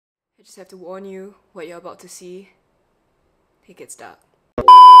I just have to warn you, what you're about to see, it gets dark.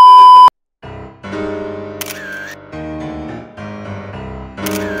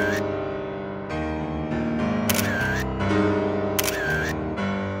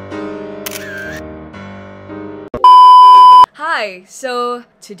 Hi, so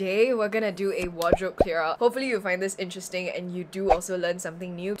today we're gonna do a wardrobe clear out. Hopefully you find this interesting and you do also learn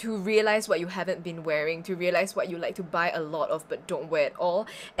something new, to realize what you haven't been wearing, to realize what you like to buy a lot of but don't wear at all,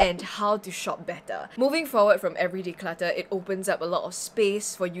 and how to shop better. Moving forward from every declutter, it opens up a lot of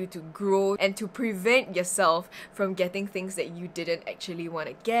space for you to grow and to prevent yourself from getting things that you didn't actually want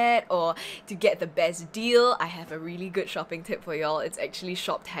to get, or to get the best deal. I have a really good shopping tip for y'all. It's actually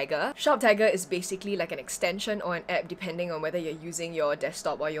shoptagr. Shoptagr is basically like an extension or an app depending on whether you're using your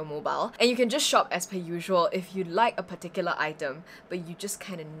desktop or your mobile, and you can just shop as per usual. If you like a particular item but you just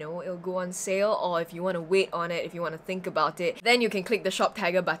kind of know it'll go on sale, or if you want to wait on it, if you want to think about it, then you can click the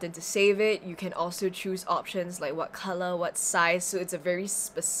shoptagr button to save it. You can also choose options like what color, what size, so it's a very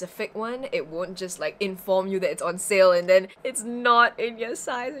specific one. It won't just like inform you that it's on sale and then it's not in your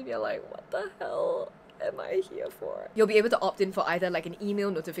size and you're like, what the hell am I here for? You'll be able to opt in for either like an email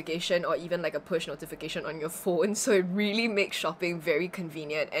notification or even like a push notification on your phone, so it really makes shopping very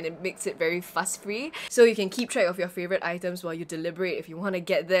convenient and it makes it very fuss-free. So you can keep track of your favorite items while you deliberate if you want to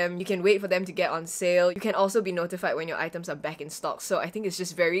get them. You can wait for them to get on sale. You can also be notified when your items are back in stock, so I think it's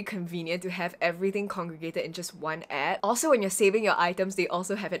just very convenient to have everything congregated in just one app. Also, when you're saving your items, they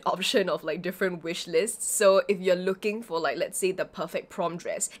also have an option of like different wish lists. So if you're looking for like, let's say, the perfect prom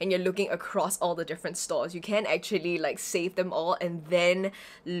dress and you're looking across all the different stores, you can actually like save them all and then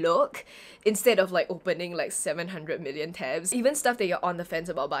look, instead of like opening like 700 million tabs. Even stuff that you're on the fence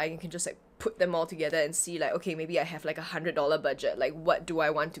about buying, you can just like put them all together and see like, okay, maybe I have like $100 budget, like what do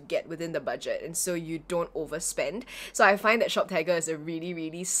I want to get within the budget, and so you don't overspend. So I find that shoptagr is a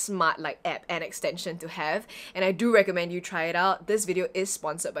really smart like app and extension to have, and I do recommend you try it out. This video is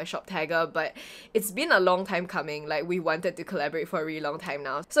sponsored by shoptagr, but it's been a long time coming. Like, we wanted to collaborate for a really long time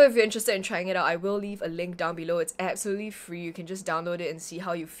now. So if you're interested in trying it out, I will leave a link down below. It's absolutely free. You can just download it and see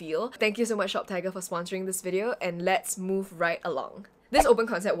how you feel. Thank you so much, shoptagr, for sponsoring this video, and let's move right along. This open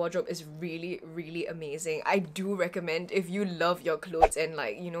concept wardrobe is really amazing. I do recommend, if you love your clothes and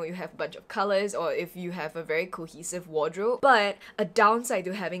like, you know, you have a bunch of colors, or if you have a very cohesive wardrobe. But a downside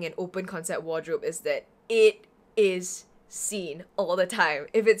to having an open concept wardrobe is that it is seen all the time.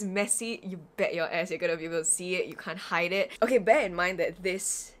 If it's messy, you bet your ass you're gonna be able to see it. You can't hide it. Okay, bear in mind that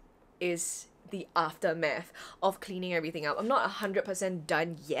this is the aftermath of cleaning everything up. I'm not 100%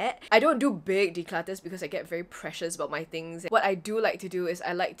 done yet. I don't do big declutters because I get very precious about my things. What I do like to do is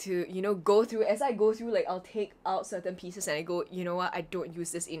I like to, you know, go through, as I go through, like I'll take out certain pieces and I go, you know what, I don't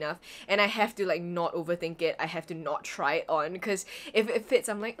use this enough, and I have to like not overthink it. I have to not try it on, because if it fits,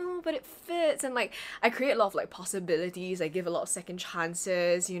 I'm like, oh, but it fits, and like I create a lot of like possibilities. I give a lot of second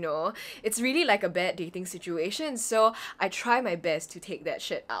chances, you know. It's really like a bad dating situation, so I try my best to take that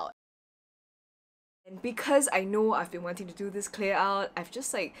shit out. And because I know I've been wanting to do this clear out, I've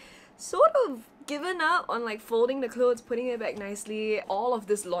just like sort of given up on like folding the clothes, putting it back nicely. All of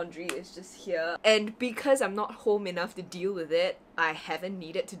this laundry is just here, and because I'm not home enough to deal with it, I haven't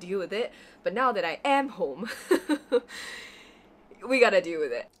needed to deal with it. But now that I am home, we gotta deal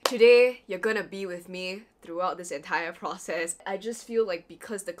with it. Today, you're gonna be with me throughout this entire process. I just feel like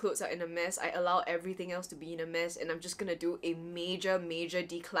because the clothes are in a mess, I allow everything else to be in a mess, and I'm just gonna do a major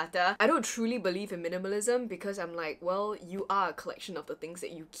declutter. I don't truly believe in minimalism because I'm like, well, you are a collection of the things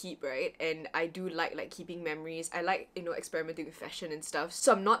that you keep, right? And I do like keeping memories. I like, you know, experimenting with fashion and stuff.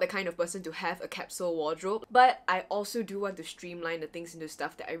 So I'm not the kind of person to have a capsule wardrobe, but I also do want to streamline the things into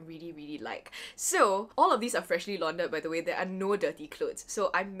stuff that I really like. So all of these are freshly laundered, by the way. There are no dirty clothes. So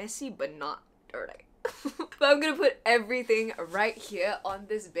I'm messy but not dirty. But I'm gonna put everything right here on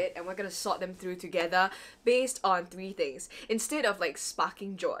this bed, and we're gonna sort them through together based on 3 things. Instead of like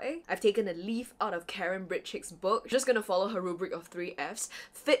sparking joy, I've taken a leaf out of Karen Britchick's book. Just gonna follow her rubric of 3 F's: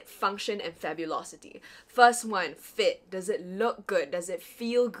 fit, function, and fabulosity. First one, fit. Does it look good? Does it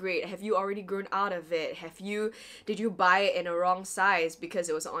feel great? Have you already grown out of it? Did you buy it in a wrong size because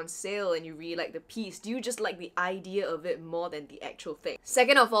it was on sale and you really like the piece? Do you just like the idea of it more than the actual thing?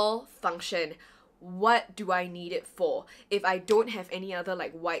 Second of all, function. what do I need it for? If I don't have any other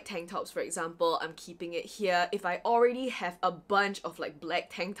like white tank tops, for example, I'm keeping it here. If I already have a bunch of like black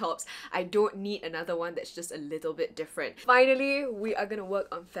tank tops, I don't need another one that's just a little bit different. Finally, we are gonna work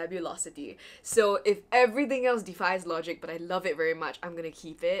on fabulosity. So if everything else defies logic, but I love it very much, I'm gonna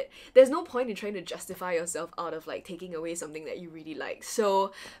keep it. There's no point in trying to justify yourself out of like taking away something that you really like.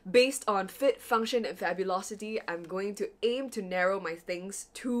 So based on fit, function, and fabulosity, I'm going to aim to narrow my things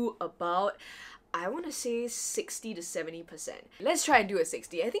to about, I want to say 60 to 70%. Let's try and do a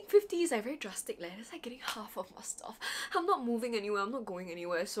 60. I think 50 is like very drastic. Like, it's like getting half of my stuff. I'm not moving anywhere, I'm not going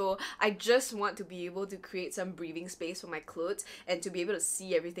anywhere. So I just want to be able to create some breathing space for my clothes and to be able to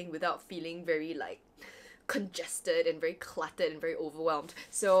see everything without feeling very like congested and very cluttered and very overwhelmed.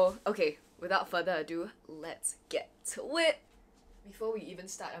 So, okay, without further ado, let's get to it. Before we even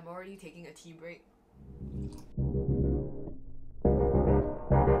start, I'm already taking a tea break.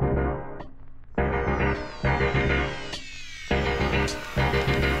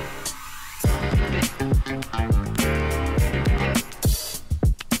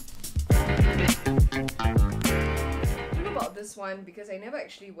 This one because I never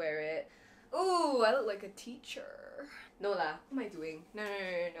actually wear it. Ooh, I look like a teacher. No lah, what am I doing? No,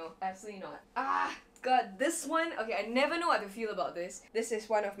 absolutely not. Ah, God, this one, okay, I never know what to feel about this. This is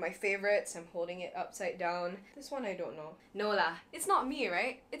one of my favorites. I'm holding it upside down. This one I don't know. No lah, it's not me,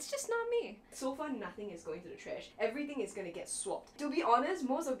 right? It's just not me. So far, nothing is going to the trash. Everything is gonna get swapped. To be honest,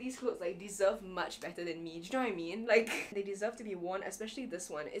 most of these clothes like deserve much better than me. Do you know what I mean? Like, they deserve to be worn, especially this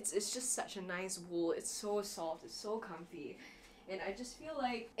one. It's just such a nice wool. It's so soft, it's so comfy. And I just feel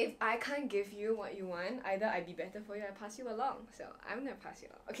like if I can't give you what you want, either I'd be better for you or I pass you along. So I'm gonna pass you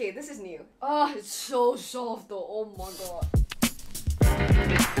along. Okay, this is new. Oh, it's so soft though. Oh my god.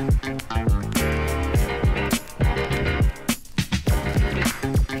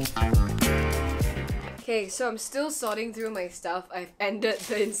 Okay, so I'm still sorting through my stuff. I've ended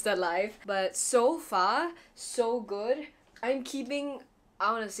the Insta Live. But so far, so good. I'm keeping,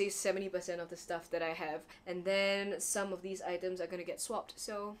 I want to say 70% of the stuff that I have, and then some of these items are gonna get swapped.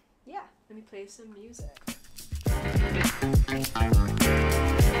 So yeah, let me play some music.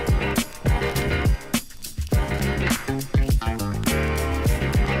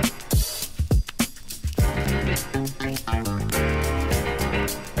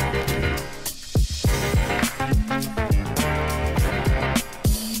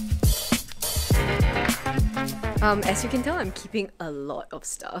 As you can tell, I'm keeping a lot of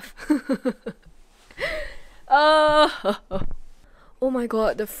stuff. Oh my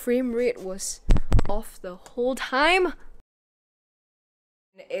god, the frame rate was off the whole time.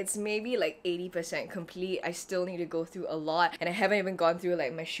 It's maybe like 80% complete. I still need to go through a lot, and I haven't even gone through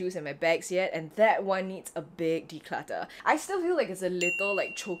like my shoes and my bags yet, and that one needs a big declutter. I still feel like it's a little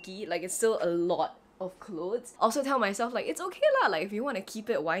like choky, like it's still a lot of clothes. Also tell myself like, it's okay lah, like if you want to keep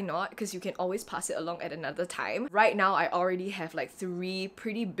it, why not? Because you can always pass it along at another time. Right now I already have like 3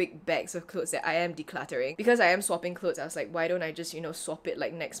 pretty big bags of clothes that I am decluttering. Because I am swapping clothes, I was like, why don't I just, you know, swap it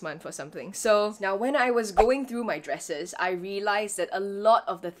like next month or something. So now when I was going through my dresses, I realized that a lot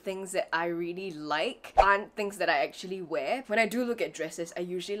of the things that I really like aren't things that I actually wear. When I do look at dresses, I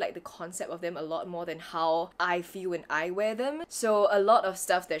usually like the concept of them a lot more than how I feel when I wear them. So a lot of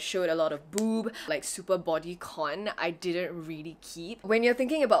stuff that showed a lot of boob, like super body con, I didn't really keep. When you're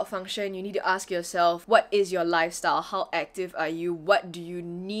thinking about function, you need to ask yourself, what is your lifestyle? How active are you? What do you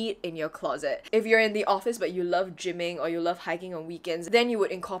need in your closet? If you're in the office but you love gymming or you love hiking on weekends, then you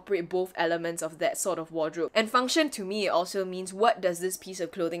would incorporate both elements of that sort of wardrobe. And function to me also means, what does this piece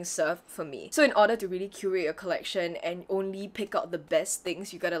of clothing serve for me? So in order to really curate your collection and only pick out the best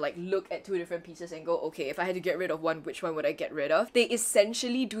things, you gotta like look at 2 different pieces and go, okay, if I had to get rid of one, which one would I get rid of? They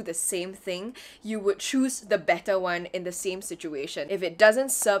essentially do the same thing. You would choose the better one in the same situation. If it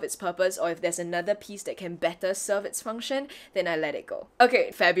doesn't serve its purpose, or if there's another piece that can better serve its function, then I let it go.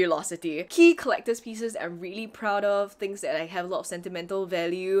 Okay, fabulosity. Key collector's pieces that I'm really proud of, things that I have a lot of sentimental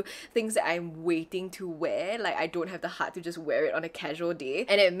value, things that I'm waiting to wear, like I don't have the heart to just wear it on a casual day,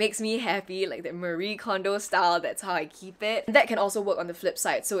 and it makes me happy, like the Marie Kondo style, that's how I keep it. And that can also work on the flip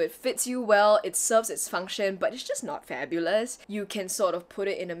side, so it fits you well, it serves its function, but it's just not fabulous. You can sort of put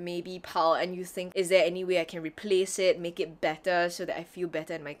it in a maybe pile and you think, is there any way I can replace it, make it better so that I feel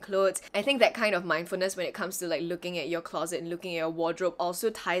better in my clothes? I think that kind of mindfulness when it comes to like looking at your closet and looking at your wardrobe also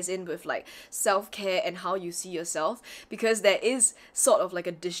ties in with like self-care and how you see yourself, because there is sort of like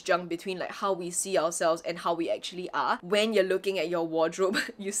a disjunct between like how we see ourselves and how we actually are. When you're looking at your wardrobe,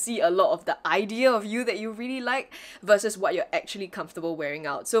 you see a lot of the idea of you that you really like versus what you're actually comfortable wearing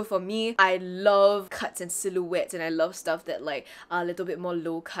out. So for me, I love cuts and silhouettes, and I love stuff that like are a little bit more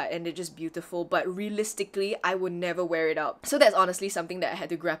low cut and they're just beautiful, but but realistically, I would never wear it out. So that's honestly something that I had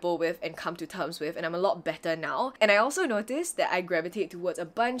to grapple with and come to terms with, and I'm a lot better now. And I also noticed that I gravitate towards a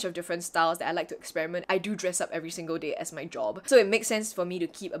bunch of different styles that I like to experiment. I do dress up every single day as my job. So it makes sense for me to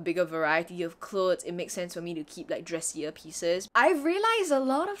keep a bigger variety of clothes. It makes sense for me to keep like dressier pieces. I've realized a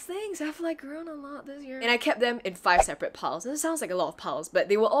lot of things. I've like grown a lot this year. And I kept them in 5 separate piles. This sounds like a lot of piles, but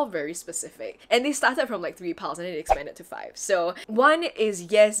they were all very specific. And they started from like 3 piles and then it expanded to 5. So one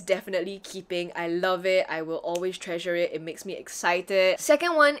is, yes, definitely keeping. I love it. I will always treasure it. It makes me excited.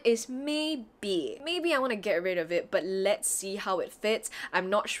 Second one is maybe I want to get rid of it, but let's see how it fits. I'm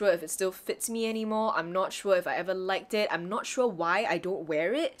not sure if it still fits me anymore. I'm not sure if I ever liked it. I'm not sure why I don't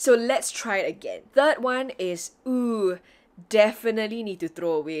wear it. So let's try it again. Third one is, ooh, definitely need to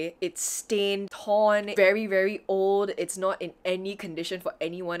throw away. It's stained, torn, very, very old. It's not in any condition for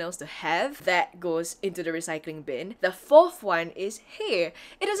anyone else to have. That goes into the recycling bin. The fourth one is, hey,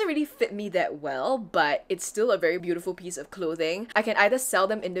 it doesn't really fit me that well, but it's still a very beautiful piece of clothing. I can either sell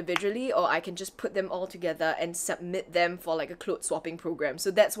them individually or I can just put them all together and submit them for like a clothes swapping program. So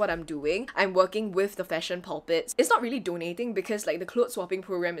that's what I'm doing. I'm working with the fashion pulpits. It's not really donating because like the clothes swapping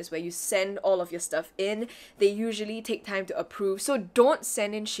program is where you send all of your stuff in. They usually take time to approve, so don't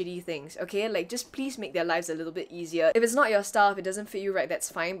send in shitty things, okay? Like, just please make their lives a little bit easier. If it's not your style, if it doesn't fit you right, that's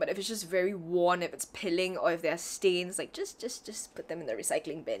fine, but if it's just very worn, if it's pilling, or if there are stains, like just put them in the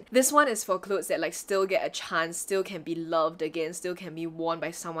recycling bin. This one is for clothes that like still get a chance, still can be loved again, still can be worn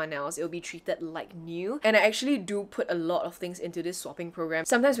by someone else. It'll be treated like new. And I actually do put a lot of things into this swapping program.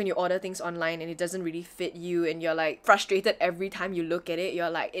 Sometimes when you order things online and it doesn't really fit you and you're like frustrated every time you look at it, you're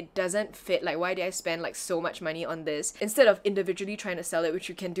like, it doesn't fit, like why did I spend like so much money on this? Instead of individually trying to sell it, which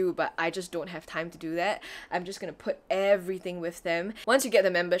you can do, but I just don't have time to do that, I'm just gonna put everything with them. Once you get the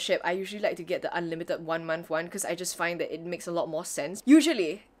membership, I usually like to get the unlimited 1-month one because I just find that it makes a lot more sense.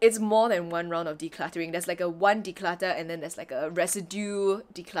 Usually it's more than one round of decluttering. There's like a one declutter and then there's like a residue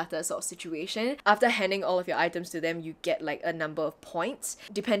declutter sort of situation. After handing all of your items to them, you get like a number of points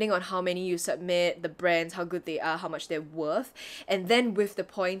depending on how many you submit, the brands, how good they are, how much they're worth. And then with the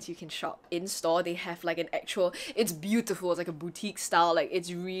points you can shop in store. They have like an actual, it's beautiful, it's like a boutique style, like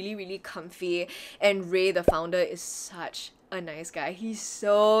it's really, really comfy. And Ray, the founder, is such a nice guy. He's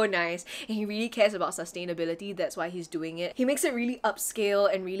so nice and he really cares about sustainability. That's why he's doing it. He makes it really upscale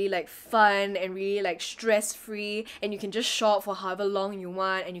and really like fun and really like stress-free, and you can just shop for however long you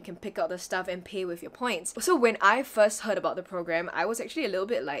want and you can pick out the stuff and pay with your points. So when I first heard about the program, I was actually a little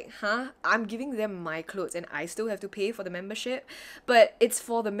bit like, huh? I'm giving them my clothes and I still have to pay for the membership? But it's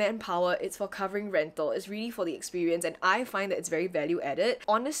for the manpower, it's for covering rental, it's really for the experience, and I find that it's very value added.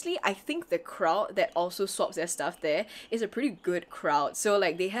 Honestly, I think the crowd that also swaps their stuff there is a pretty good crowd. So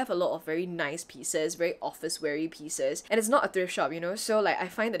like they have a lot of very nice pieces, very office-weary pieces, and it's not a thrift shop, you know, so like I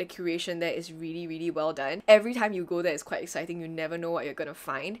find that the curation there is really, really well done. Every time you go there, it's quite exciting. You never know what you're gonna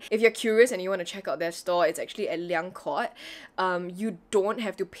find. If you're curious and you want to check out their store, it's actually at Liang Court. You don't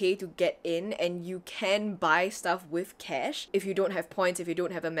have to pay to get in, and you can buy stuff with cash if you don't have points, if you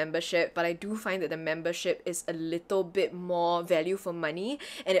don't have a membership. But I do find that the membership is a little bit more value for money,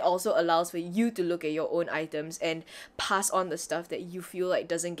 and it also allows for you to look at your own items and pass on the stuff that you feel like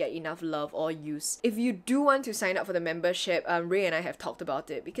doesn't get enough love or use. If you do want to sign up for the membership, Ray and I have talked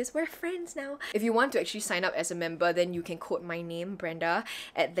about it because we're friends now. If you want to actually sign up as a member, then you can quote my name, Brenda,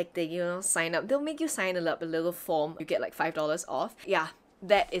 at like the, you know, sign up. They'll make you sign up a little form. You get like $5 off. Yeah.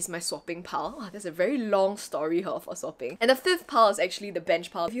 That is my swapping pile. Oh, there's a very long story here for swapping. And the fifth pile is actually the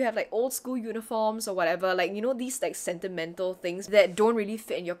bench pile. If you have like old school uniforms or whatever, like, you know, these like sentimental things that don't really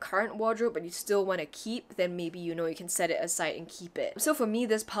fit in your current wardrobe but you still want to keep, then maybe, you know, you can set it aside and keep it. So for me,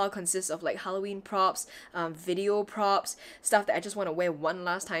 this pile consists of like Halloween props, video props, stuff that I just want to wear one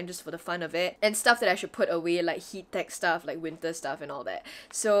last time just for the fun of it, and stuff that I should put away, like heat tech stuff, like winter stuff and all that.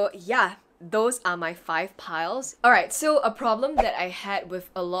 So yeah, those are my 5 piles. Alright, so a problem that I had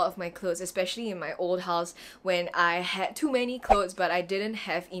with a lot of my clothes, especially in my old house when I had too many clothes but I didn't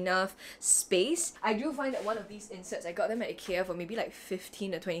have enough space. I do find that one of these inserts, I got them at IKEA for maybe like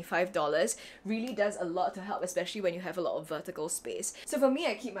 $15 to $25, really does a lot to help, especially when you have a lot of vertical space. So for me,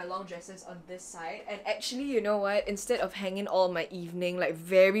 I keep my long dresses on this side, and actually, you know what, instead of hanging all my evening like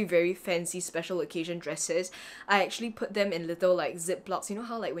very, very fancy special occasion dresses, I actually put them in little like ziplocs. You know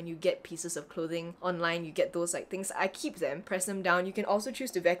how like when you get pieces of clothing online, you get those like things. I keep them, press them down. You can also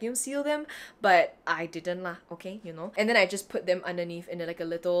choose to vacuum seal them, but I didn't lah, okay, you know. And then I just put them underneath in like a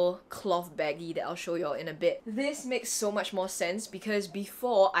little cloth baggie that I'll show y'all in a bit. This makes so much more sense because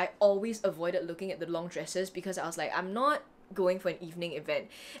before I always avoided looking at the long dresses because I was like, I'm not going for an evening event.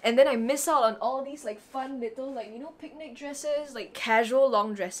 And then I miss out on all these like fun little like, you know, picnic dresses, like casual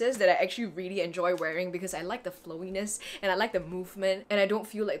long dresses that I actually really enjoy wearing because I like the flowiness and I like the movement and I don't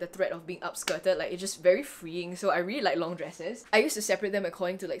feel like the threat of being upskirted. Like, it's just very freeing. So I really like long dresses. I used to separate them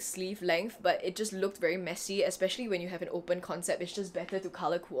according to like sleeve length, but it just looked very messy, especially when you have an open concept. It's just better to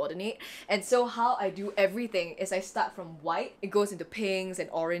color coordinate. And so how I do everything is I start from white, it goes into pinks and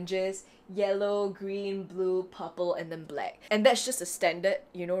oranges, yellow, green, blue, purple, and then black. And that's just a standard,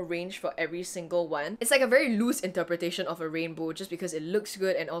 you know, range for every single one. It's like a very loose interpretation of a rainbow just because it looks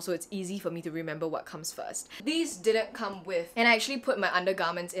good and also it's easy for me to remember what comes first. These didn't come with, and I actually put my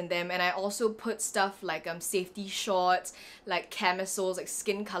undergarments in them, and I also put stuff like safety shorts, like camisoles, like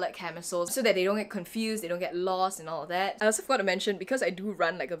skin colored camisoles, so that they don't get confused, they don't get lost and all that. I also forgot to mention, because I do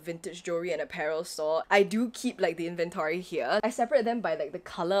run like a vintage jewelry and apparel store, I do keep like the inventory here. I separate them by like the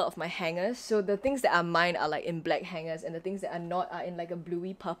color of my hangers. So the things that are mine are like in black hangers and the things that are not are in like a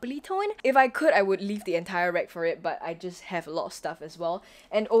bluey purpley tone. If I could, I would leave the entire rack for it, but I just have a lot of stuff as well.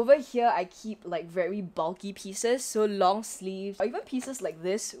 And over here I keep like very bulky pieces, so long sleeves, or even pieces like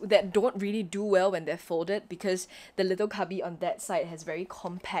this that don't really do well when they're folded because the little cubby on that side has very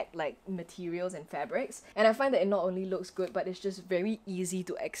compact like materials and fabrics. And I find that it not only looks good, but it's just very easy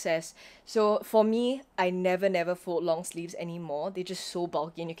to access. So for me, I never fold long sleeves anymore. They're just so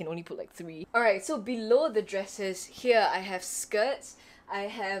bulky and you can only put like 3. Alright, so below the dresses, here I have skirts, I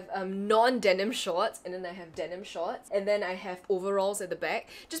have non-denim shorts, and then I have denim shorts, and then I have overalls at the back,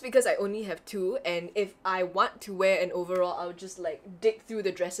 just because I only have 2, and if I want to wear an overall, I'll just like dig through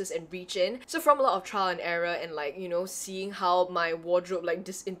the dresses and reach in. So from a lot of trial and error and like, you know, seeing how my wardrobe like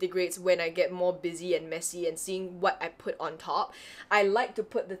disintegrates when I get more busy and messy and seeing what I put on top, I like to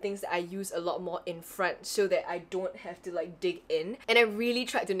put the things that I use a lot more in front so that I don't have to like dig in. And I really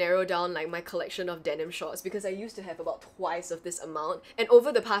tried to narrow down like my collection of denim shorts because I used to have about twice of this amount. And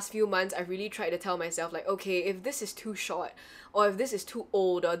over the past few months, I really tried to tell myself like, okay, if this is too short, or if this is too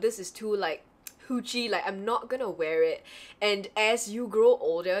old, or this is too like hoochie, like I'm not gonna wear it. And as you grow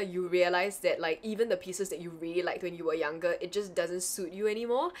older, you realize that like even the pieces that you really liked when you were younger, it just doesn't suit you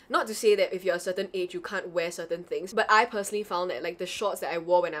anymore. Not to say that if you're a certain age you can't wear certain things, but I personally found that like the shorts that I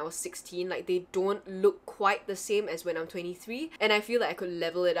wore when I was 16, like they don't look quite the same as when I'm 23, and I feel like I could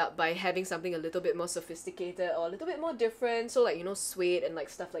level it up by having something a little bit more sophisticated or a little bit more different, so like, you know, suede and like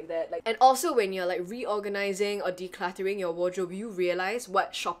stuff like that. Like, and also when you're like reorganizing or decluttering your wardrobe, you realize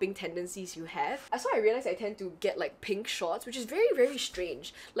what shopping tendencies you have. So I realized I tend to get like pink shorts, which is very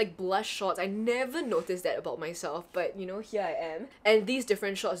strange, like blush shorts. I never noticed that about myself, but you know, here I am. And these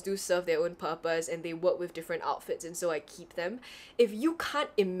different shorts do serve their own purpose and they work with different outfits, and so I keep them. If you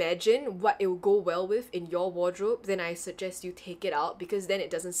can't imagine what it will go well with in your wardrobe, then I suggest you take it out, because then it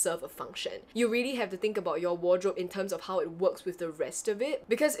doesn't serve a function. You really have to think about your wardrobe in terms of how it works with the rest of it,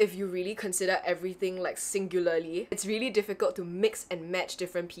 because if you really consider everything like singularly, it's really difficult to mix and match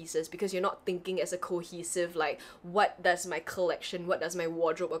different pieces because you're not thinking as a cohesive, like, what does my collection, what does my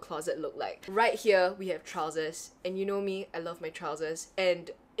wardrobe or closet look like? Right here we have trousers, and you know me, I love my trousers,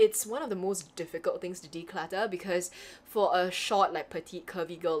 and it's one of the most difficult things to declutter because for a short, like petite,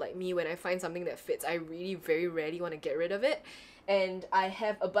 curvy girl like me, when I find something that fits, I really very rarely want to get rid of it. And I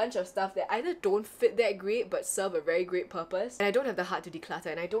have a bunch of stuff that either don't fit that great but serve a very great purpose, and I don't have the heart to declutter,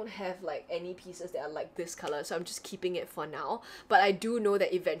 and I don't have like any pieces that are like this color, so I'm just keeping it for now. But I do know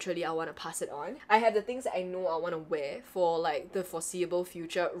that eventually I want to pass it on. I have the things that I know I want to wear for like the foreseeable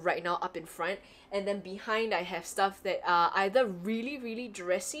future right now up in front, and then behind I have stuff that are either really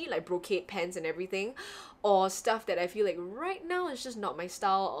dressy, like brocade pants and everything, or stuff that I feel like right now is just not my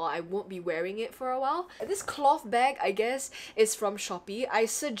style, or I won't be wearing it for a while. This cloth bag, I guess, is from Shopee. I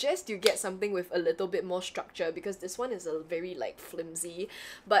suggest you get something with a little bit more structure because this one is a very like flimsy.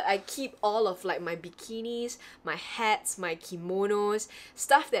 But I keep all of like my bikinis, my hats, my kimonos,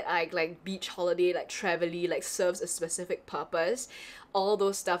 stuff that I like beach holiday, like travel-y, like serves a specific purpose. All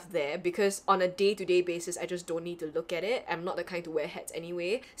those stuff there, because on a day-to-day basis I just don't need to look at it. I'm not the kind to wear hats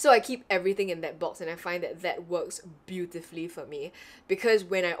anyway, so I keep everything in that box, and I find that that works beautifully for me because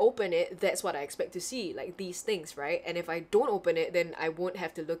when I open it, that's what I expect to see, like these things, right? And if I don't open it, then I won't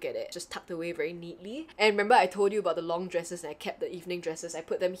have to look at it, just tucked away very neatly. And remember I told you about the long dresses and I kept the evening dresses, I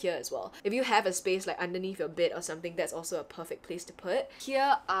put them here as well. If you have a space like underneath your bed or something, that's also a perfect place to put.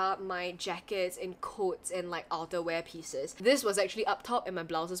 Here are my jackets and coats and like outerwear pieces. This was actually up up top and my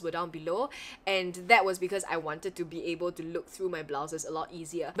blouses were down below, and that was because I wanted to be able to look through my blouses a lot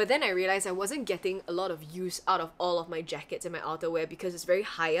easier. But then I realized I wasn't getting a lot of use out of all of my jackets and my outerwear because it's very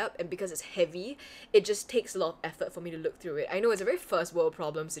high up, and because it's heavy, it just takes a lot of effort for me to look through it. I know it's a very first world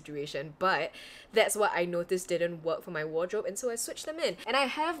problem situation, but that's what I noticed didn't work for my wardrobe, and so I switched them in. And I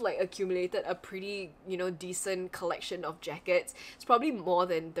have like accumulated a pretty, you know, decent collection of jackets. It's probably more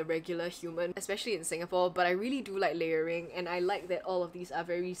than the regular human, especially in Singapore, but I really do like layering, and I like that all of these are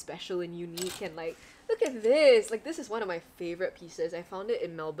very special and unique. And like, look at this! Like, this is one of my favorite pieces. I found it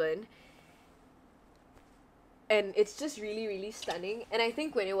in Melbourne, and it's just really stunning. And I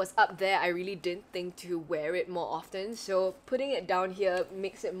think when it was up there, I really didn't think to wear it more often, so putting it down here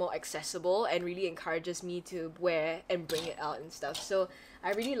makes it more accessible and really encourages me to wear and bring it out and stuff. So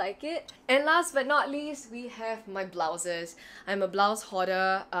I really like it. And last but not least, we have my blouses. I'm a blouse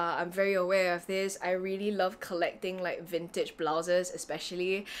hoarder. I'm very aware of this. I really love collecting like vintage blouses,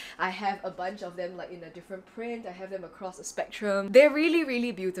 especially. I have a bunch of them like in a different print. I have them across the spectrum. They're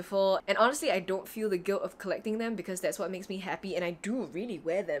really beautiful, and honestly I don't feel the guilt of collecting them because that's what makes me happy, and I do really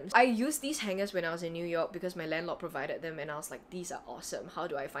wear them. I used these hangers when I was in New York because my landlord provided them, and I was like, these are awesome. How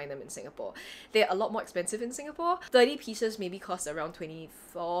do I find them in Singapore? They're a lot more expensive in Singapore. 30 pieces maybe cost around $24,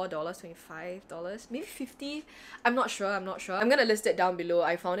 $25, maybe 50. I'm not sure. I'm gonna list it down below.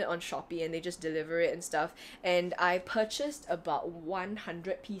 I found it on Shopee and they just deliver it and stuff, and I purchased about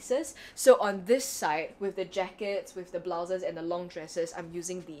 100 pieces. So on this side, with the jackets, with the blouses and the long dresses, I'm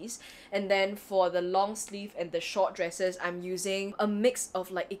using these, and then for the long sleeve and the short dresses, I'm using a mix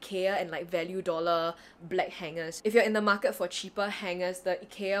of like IKEA and like value dollar black hangers. If you're in the market for cheaper hangers, the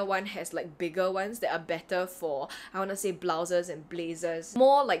IKEA one has like bigger ones that are better for, I want to say, blouses and blazers,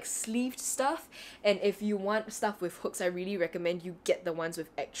 more like sleeved stuff. And if you want stuff with hooks, I really recommend you get the ones with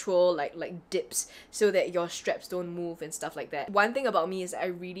actual like dips so that your straps don't move and stuff like that. One thing about me is I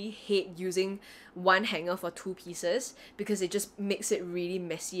really hate using one hanger for two pieces because it just makes it really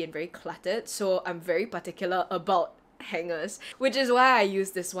messy and very cluttered. So I'm very particular about hangers, which is why I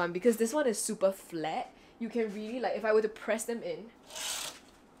use this one, because this one is super flat. You can really, like, if I were to press them in,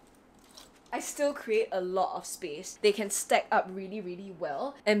 I still create a lot of space. They can stack up really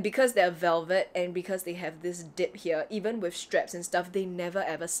well, and because they're velvet and because they have this dip here, even with straps and stuff, they never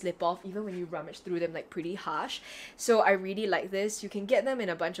ever slip off, even when you rummage through them like pretty harsh. So I really like this. You can get them in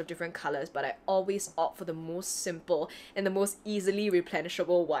a bunch of different colors, but I always opt for the most simple and the most easily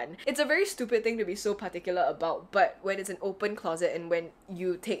replenishable one. It's a very stupid thing to be so particular about, but when it's an open closet and when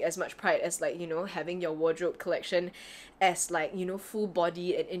you take as much pride as, like, you know, having your wardrobe collection as, like, you know, full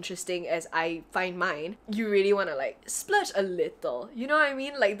body and interesting as I find mine, you really want to like splurge a little, you know what I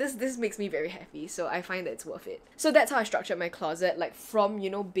mean? Like, this makes me very happy, so I find that it's worth it. So that's how I structured my closet, like from,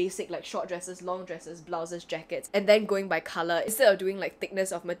 you know, basic like short dresses, long dresses, blouses, jackets, and then going by color instead of doing like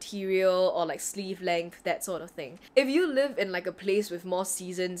thickness of material or like sleeve length, that sort of thing. If you live in like a place with more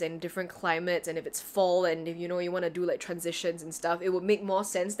seasons and different climates, and if it's fall and if, you know, you want to do like transitions and stuff, it would make more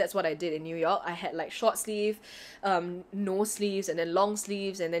sense. That's what I did in New York. I had like short sleeve, no sleeves, and then long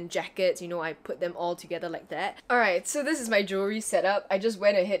sleeves, and then jackets, you know, I put them all together like that. Alright, so this is my jewelry setup. I just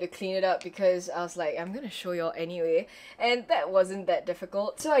went ahead to clean it up because I was like, I'm gonna show y'all anyway, and that wasn't that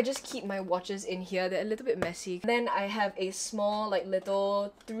difficult. So I just keep my watches in here. They're a little bit messy. Then I have a small like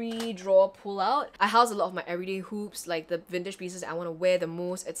little 3-drawer pull out. I house a lot of my everyday hoops, like the vintage pieces I want to wear the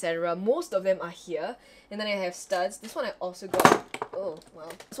most, etc. Most of them are here. And then I have studs. This one I also got, oh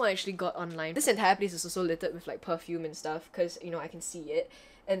well, this one I actually got online. This entire place is also littered with like perfume and stuff because, you know, I can see it.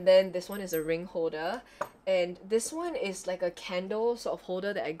 And then this one is a ring holder, and this one is like a candle sort of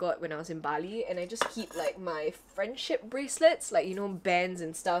holder that I got when I was in Bali, and I just keep like my friendship bracelets, like, you know, bands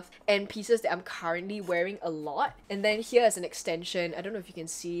and stuff, and pieces that I'm currently wearing a lot. And then here is an extension, I don't know if you can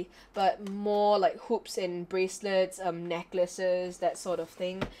see, but more like hoops and bracelets, necklaces, that sort of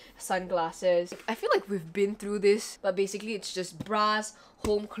thing, sunglasses. I feel like we've been through this, but basically it's just bras,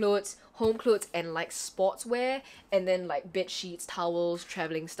 home clothes and like sportswear, and then like bed sheets, towels,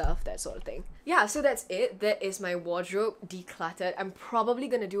 traveling stuff, that sort of thing. Yeah, so that's it. That is my wardrobe decluttered. I'm probably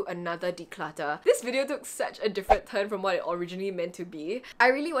gonna do another declutter. This video took such a different turn from what it originally meant to be. I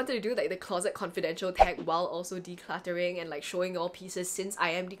really wanted to do like the closet confidential tag while also decluttering and like showing all pieces since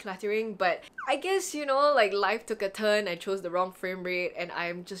I am decluttering, but I guess, you know, like life took a turn. I chose the wrong frame rate, and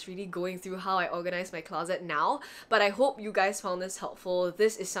I'm just really going through how I organize my closet now. But I hope you guys found this helpful.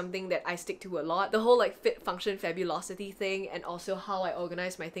 This is something that I stick to a lot. The whole like fit, function, fabulosity thing, and also how I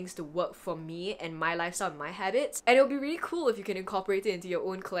organize my things to work for me and my lifestyle and my habits. And it'll be really cool if you can incorporate it into your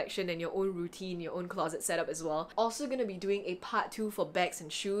own collection and your own routine, your own closet setup as well. Also gonna be doing a part 2 for bags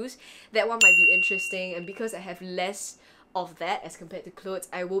and shoes. That one might be interesting, and because I have less of that as compared to clothes.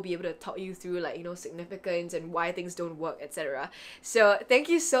 I will be able to talk you through like, you know, significance and why things don't work, etc. So thank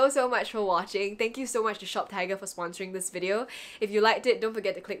you so much for watching. Thank you so much to shoptagr for sponsoring this video. If you liked it, don't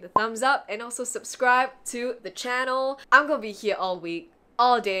forget to click the thumbs up and also subscribe to the channel. I'm gonna be here all week,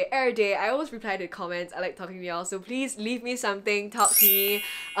 all day, every day. I always reply to comments. I like talking to y'all, so please leave me something, talk to me.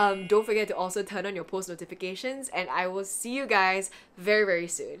 Don't forget to also turn on your post notifications, and I will see you guys very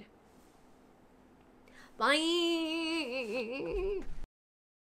soon. Bye!